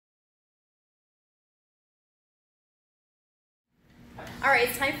Alright,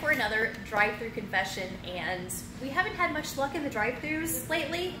 it's time for another drive-thru confession, and we haven't had much luck in the drive-thrus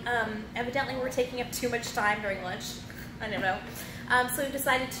lately. Evidently we're taking up too much time during lunch. I don't know. So we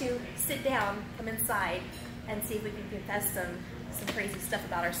decided to sit down, come inside, and see if we can confess some crazy stuff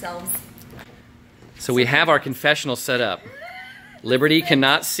about ourselves. So we have our confessional set up. Liberty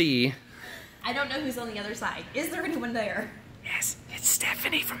cannot see. I don't know who's on the other side. Is there anyone there? Yes, it's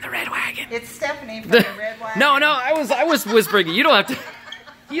Stephanie from the Red Wagon. It's Stephanie from the Red Wagon. No, I was whispering. You don't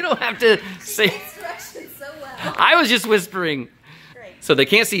have to say. She takes directions so well. I was just whispering. Great. So they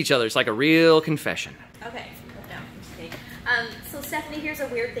can't see each other. It's like a real confession. Okay. No, I'm just kidding. So Stephanie, here's a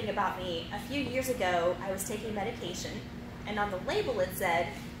weird thing about me. A few years ago, I was taking medication, and on the label it said,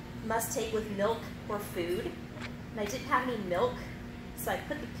 must take with milk or food. And I didn't have any milk, so I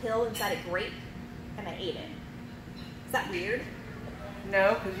put the pill inside a grape, and I ate it. Is that weird?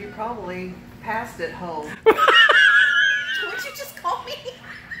 No, because you probably passed it whole. What'd you just call me?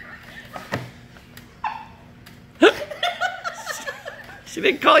 She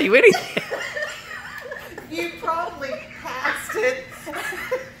didn't call you anything. You probably passed it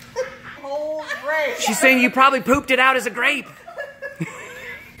whole grape. She's saying you probably pooped it out as a grape.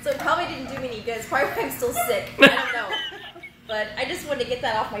 So it probably didn't do me any good. It's probably why I'm still sick. I don't know. But I just wanted to get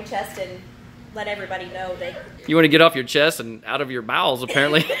that off my chest and let everybody know that... You want to get off your chest and out of your bowels,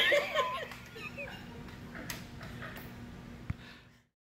 apparently.